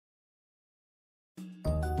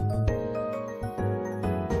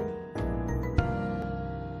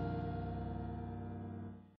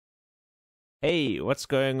Hey, what's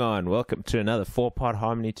going on? Welcome to another four-part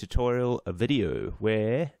harmony tutorial video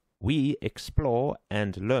where we explore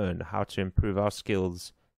and learn how to improve our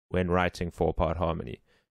skills when writing four-part harmony.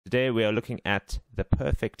 Today we are looking at the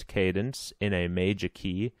perfect cadence in a major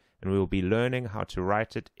key, and we will be learning how to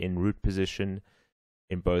write it in root position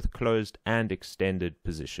in both closed and extended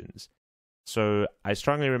positions. So I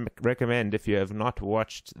strongly recommend, if you have not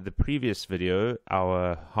watched the previous video,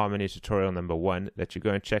 our harmony tutorial number 1, that you go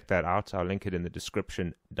and check that out. I'll link it in the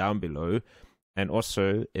description down below, and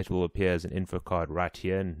also it will appear as an info card right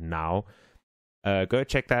here now. Go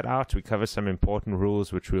check that out. We cover some important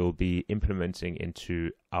rules which we'll be implementing into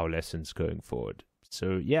our lessons going forward.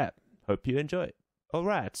 So yeah, hope you enjoy.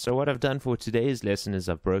 Alright, so what I've done for today's lesson is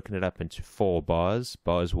I've broken it up into 4 bars.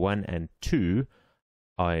 Bars 1 and 2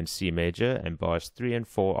 are in C major, and bars 3 and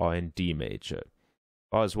 4 are in D major.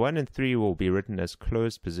 Bars 1 and 3 will be written as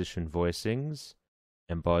closed position voicings,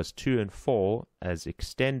 and bars 2 and 4 as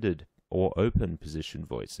extended or open position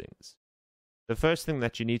voicings. The first thing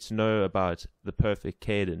that you need to know about the perfect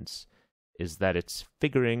cadence is that its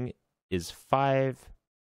figuring is 5-1.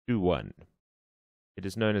 It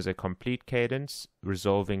is known as a complete cadence,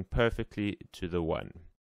 resolving perfectly to the 1.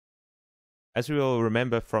 As we will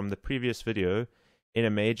remember from the previous video, in a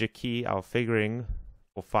major key, our figuring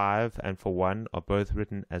for 5 and for 1 are both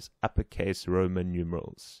written as uppercase Roman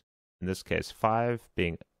numerals. In this case, 5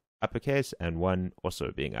 being uppercase and 1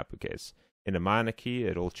 also being uppercase. In a minor key,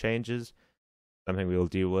 it all changes, something we will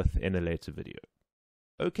deal with in a later video.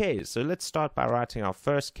 Okay, so let's start by writing our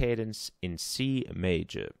first cadence in C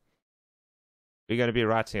major. We're going to be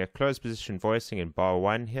writing a closed position voicing in bar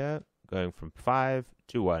 1 here, going from 5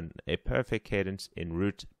 to 1, a perfect cadence in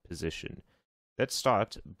root position. Let's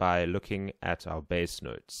start by looking at our bass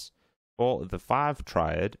notes. For the 5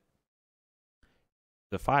 triad,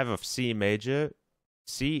 the 5 of C major,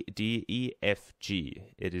 C, D, E, F,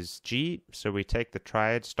 G. It is G, so we take the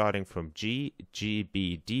triad starting from G, G,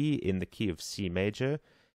 B, D in the key of C major.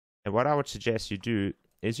 And what I would suggest you do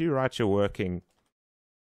is you write your working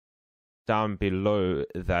down below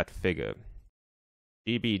that figure.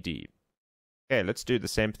 G, B, D. Okay, let's do the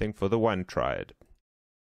same thing for the 1 triad.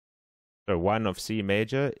 So 1 of C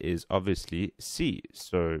major is obviously C,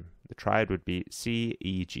 so the triad would be C,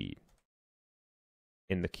 E, G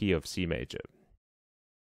in the key of C major.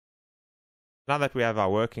 Now that we have our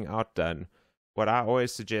working out done, what I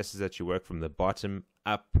always suggest is that you work from the bottom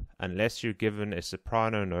up, unless you're given a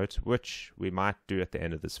soprano note, which we might do at the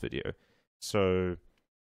end of this video. So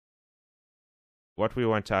what we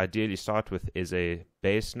want to ideally start with is a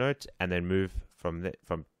bass note, and then move from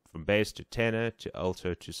bass to tenor to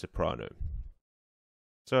alto to soprano.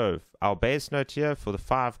 So our bass note here for the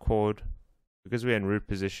 5 chord, because we're in root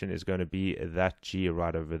position, is going to be that G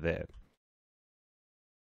right over there.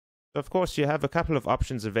 So of course you have a couple of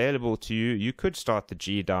options available to you. You could start the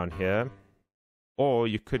G down here, or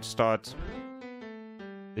you could start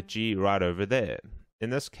the G right over there. In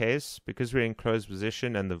this case, because we're in closed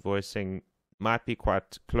position and the voicing might be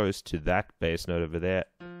quite close to that bass note over there,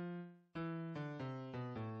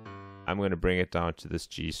 I'm going to bring it down to this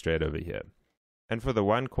G straight over here. And for the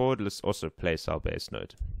 1 chord, let's also place our bass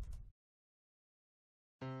note.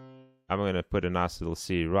 I'm going to put a nice little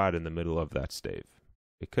C right in the middle of that stave,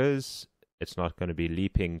 because it's not going to be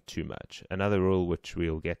leaping too much. Another rule which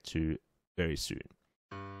we'll get to very soon.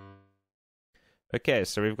 Okay,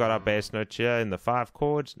 so we've got our bass note here in the 5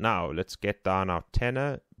 chords. Now let's get down our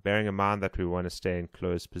tenor, bearing in mind that we want to stay in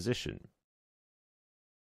closed position.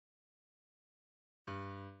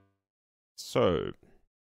 So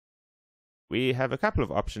we have a couple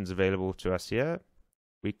of options available to us here.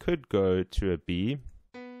 We could go to a B,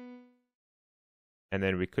 and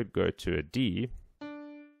then we could go to a D,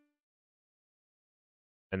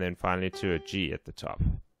 and then finally to a G at the top.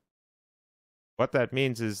 What that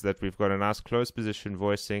means is that we've got a nice closed position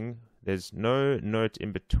voicing. There's no note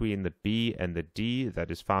in between the B and the D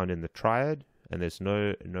that is found in the triad, and there's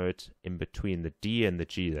no note in between the D and the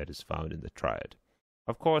G that is found in the triad.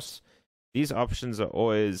 Of course, these options are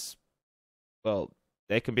always, well,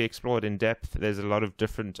 they can be explored in depth. There's a lot of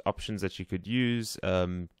different options that you could use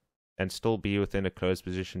and still be within a closed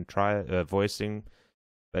position voicing.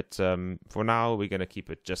 But for now, we're going to keep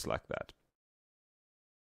it just like that.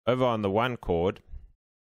 Over on the 1 chord,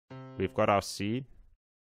 we've got our C.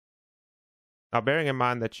 Now, bearing in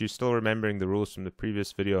mind that you're still remembering the rules from the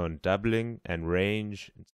previous video on doubling and range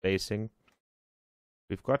and spacing,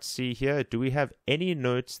 we've got C here. Do we have any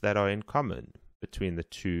notes that are in common between the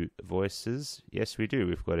 2 voices? Yes, we do.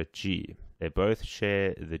 We've got a G. They both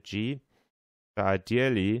share the G. So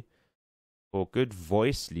ideally, for good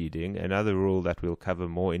voice leading, another rule that we'll cover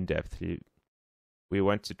more in depth, we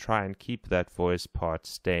want to try and keep that voice part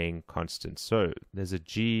staying constant. So there's a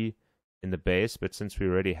G in the bass, but since we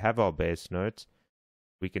already have our bass note,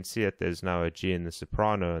 we can see that there's now a G in the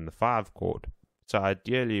soprano and the 5 chord. So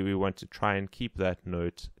ideally, we want to try and keep that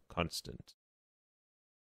note constant.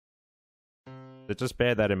 So just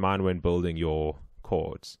bear that in mind when building your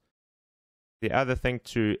chords. The other thing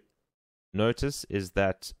to notice is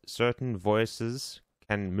that certain voices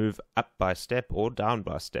can move up by step or down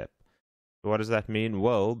by step. So what does that mean?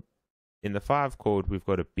 Well, in the 5 chord, we've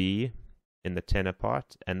got a B in the tenor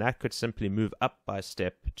part, and that could simply move up by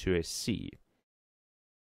step to a C.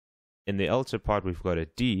 In the alto part, we've got a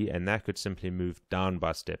D, and that could simply move down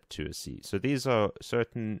by step to a C. So these are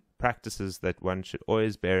certain practices that one should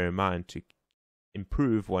always bear in mind to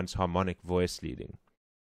improve one's harmonic voice leading.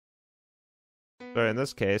 So in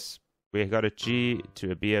this case, we got a G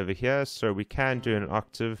to a B over here, so we can do an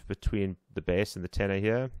octave between the bass and the tenor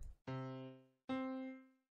here.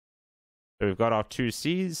 So we've got our 2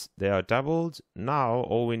 C's, they are doubled. Now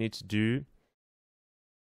all we need to do,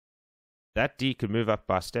 that D could move up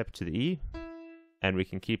by step to the E, and we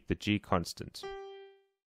can keep the G constant.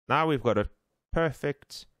 Now we've got a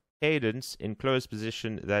perfect cadence in closed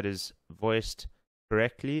position that is voiced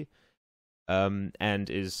correctly, and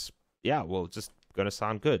is, yeah, well, just going to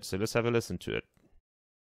sound good. So let's have a listen to it.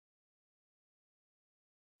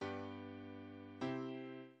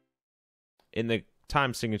 In the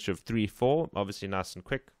time signature of 3/4, obviously nice and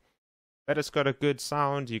quick, but it's got a good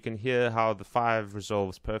sound. You can hear how the 5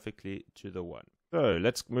 resolves perfectly to the 1. So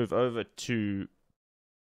let's move over to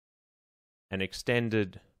an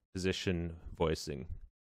extended position voicing.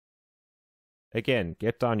 Again,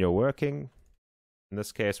 get down your working. In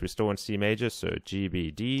this case, we still want C major, so G, B,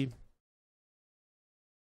 D.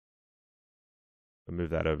 We'll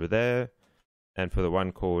move that over there. And for the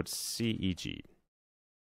 1 chord, C, E, G.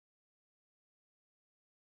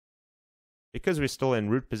 Because we're still in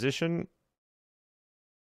root position,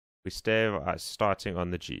 we stay starting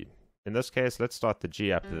on the G. In this case, let's start the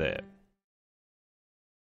G up there.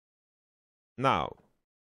 Now,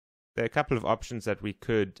 there are a couple of options that we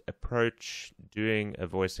could approach doing a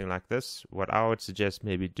voicing like this. What I would suggest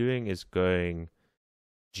maybe doing is going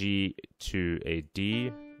G to a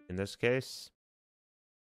D in this case.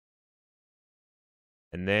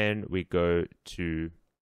 And then we go to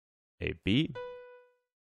a B.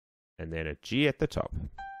 And then a G at the top.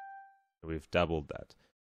 We've doubled that.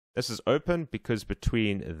 This is open because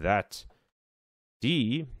between that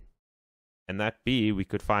D and that B, we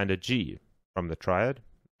could find a G from the triad.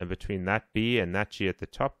 And between that B and that G at the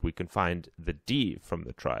top, we can find the D from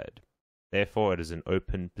the triad. Therefore, it is an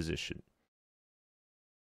open position.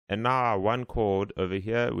 And now our 1 chord over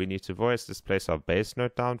here, we need to voice. Let's place our bass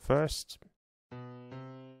note down first.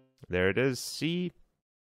 There it is, C.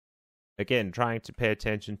 Again, trying to pay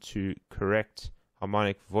attention to correct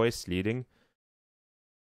harmonic voice leading.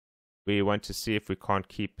 We want to see if we can't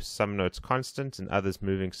keep some notes constant and others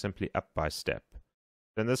moving simply up by step.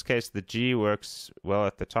 So in this case, the G works well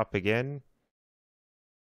at the top again.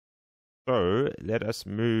 So let us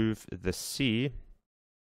move the C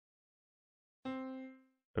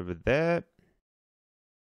over there.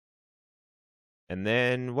 And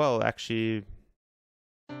then, well, actually,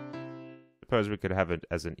 suppose we could have it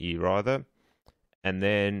as an E rather. And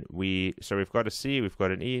then so we've got a C, we've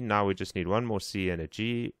got an E. Now we just need 1 more C and a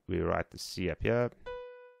G. We write the C up here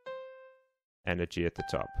and a G at the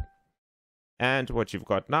top. And what you've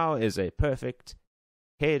got now is a perfect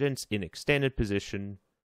cadence in extended position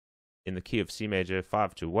in the key of C major,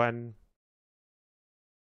 5-1.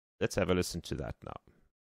 Let's have a listen to that now.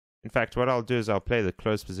 In fact, what I'll do is I'll play the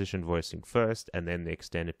closed position voicing first and then the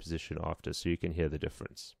extended position after, so you can hear the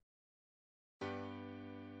difference.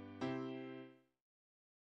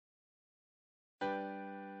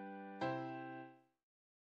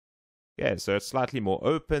 Yeah, so it's slightly more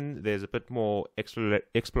open. There's a bit more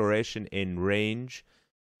exploration in range.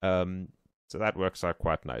 So that works out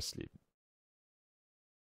quite nicely.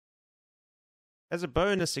 As a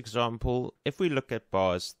bonus example, if we look at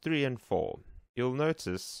bars 3 and 4, you'll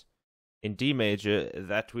notice in D major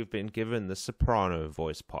that we've been given the soprano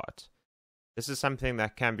voice part. This is something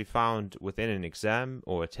that can be found within an exam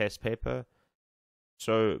or a test paper.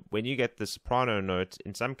 So when you get the soprano note,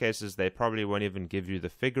 in some cases they probably won't even give you the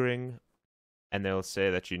figuring, and they'll say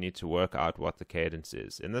that you need to work out what the cadence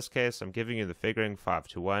is. In this case, I'm giving you the figuring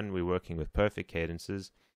 5-1. We're working with perfect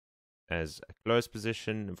cadences as a closed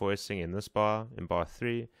position voicing in this bar, in bar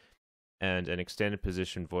 3, and an extended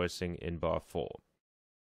position voicing in bar 4.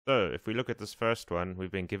 So if we look at this first one, we've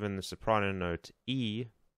been given the soprano note E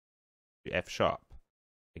to F sharp.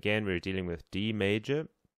 Again, we're dealing with D major.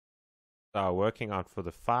 So our working out for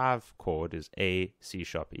the 5 chord is A, C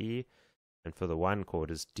sharp, E, and for the 1 chord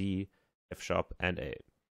is D, F sharp, and A.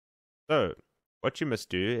 So what you must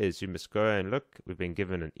do is you must go and look. We've been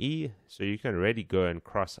given an E, so you can already go and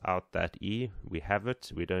cross out that E. We have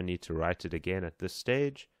it. We don't need to write it again at this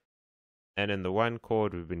stage. And in the 1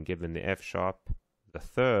 chord, we've been given the F sharp, the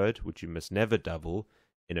 3rd, which you must never double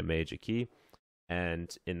in a major key.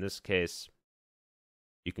 And in this case,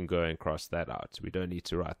 you can go and cross that out. We don't need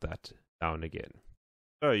to write that down again.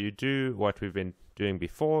 So you do what we've been doing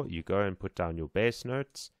before. You go and put down your bass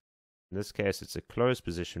notes. In this case, it's a closed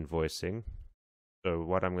position voicing. So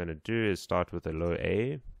what I'm going to do is start with a low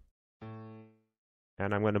A,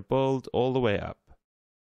 and I'm going to build all the way up.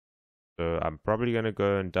 So I'm probably going to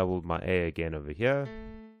go and double my A again over here,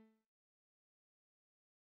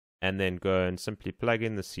 and then go and simply plug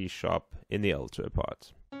in the C sharp in the alto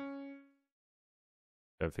part.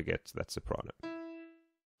 Don't forget that soprano.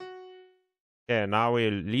 Okay, now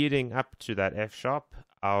we're leading up to that F sharp.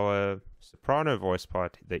 Our soprano voice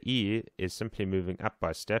part, the E, is simply moving up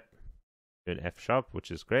by step to an F sharp,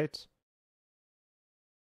 which is great.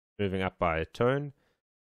 Moving up by a tone.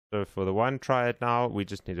 So for the 1 triad now, we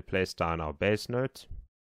just need to place down our bass note.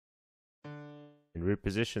 In root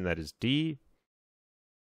position, that is D.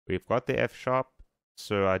 We've got the F sharp,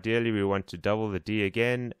 so ideally we want to double the D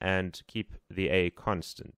again and keep the A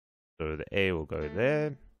constant. So the A will go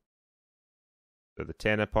there. So the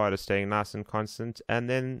tenor part is staying nice and constant. And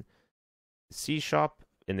then the C sharp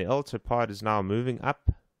in the alto part is now moving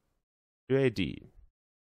up to a D.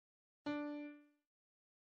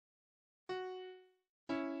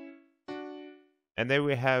 And then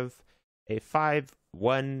we have a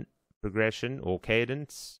 5-1 progression or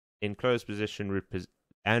cadence in closed position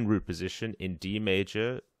and root position in D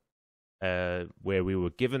major, where we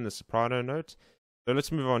were given the soprano note. So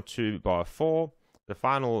let's move on to bar 4. The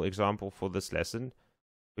final example for this lesson.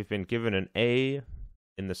 We've been given an A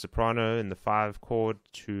in the soprano in the 5 chord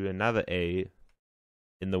to another A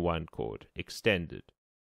in the 1 chord, extended.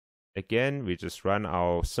 Again, we just run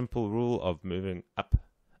our simple rule of moving up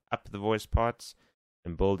the voice parts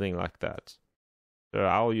and building like that. So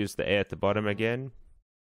I'll use the A at the bottom again.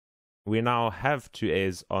 We now have 2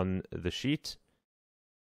 A's on the sheet.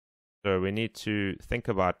 So we need to think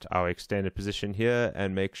about our extended position here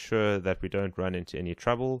and make sure that we don't run into any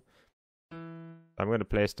trouble. I'm going to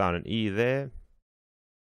place down an E there.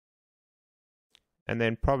 And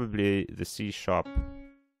then probably the C sharp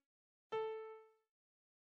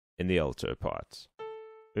in the alto part.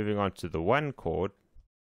 Moving on to the 1 chord.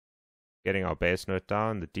 Getting our bass note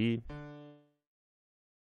down, the D.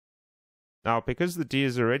 Now, because the D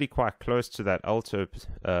is already quite close to that alto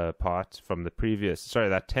part from the previous,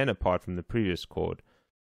 that tenor part from the previous chord,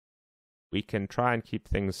 we can try and keep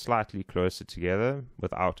things slightly closer together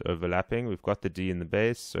without overlapping. We've got the D in the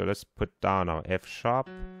bass, so let's put down our F sharp.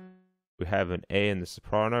 We have an A in the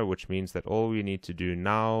soprano, which means that all we need to do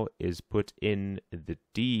now is put in the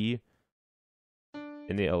D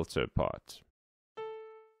in the alto part.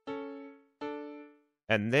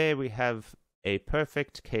 And there we have a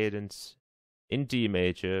perfect cadence in D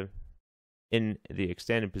major in the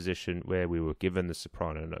extended position where we were given the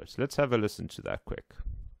soprano notes. Let's have a listen to that quick.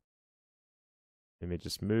 Let me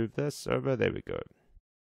just move this over. There we go.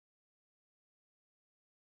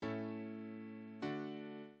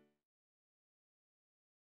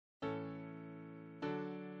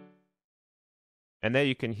 And there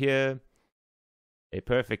you can hear a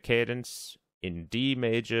perfect cadence in D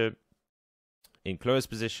major, in closed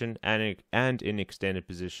position and in extended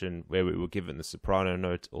position where we were given the soprano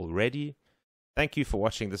note already. Thank you for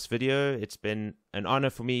watching this video. It's been an honor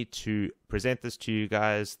for me to present this to you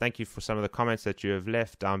guys. Thank you for some of the comments that you have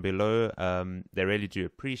left down below. I really do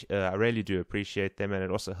appreciate them, and it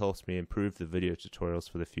also helps me improve the video tutorials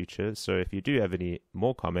for the future. So if you do have any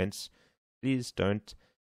more comments, please don't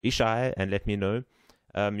be shy and let me know.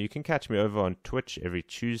 You can catch me over on Twitch every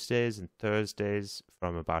Tuesdays and Thursdays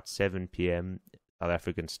from about 7 p.m. South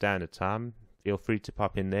African Standard Time. Feel free to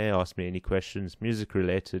pop in there, ask me any questions, music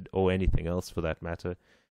related, or anything else for that matter.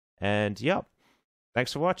 And yeah,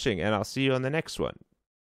 thanks for watching, and I'll see you on the next one.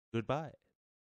 Goodbye.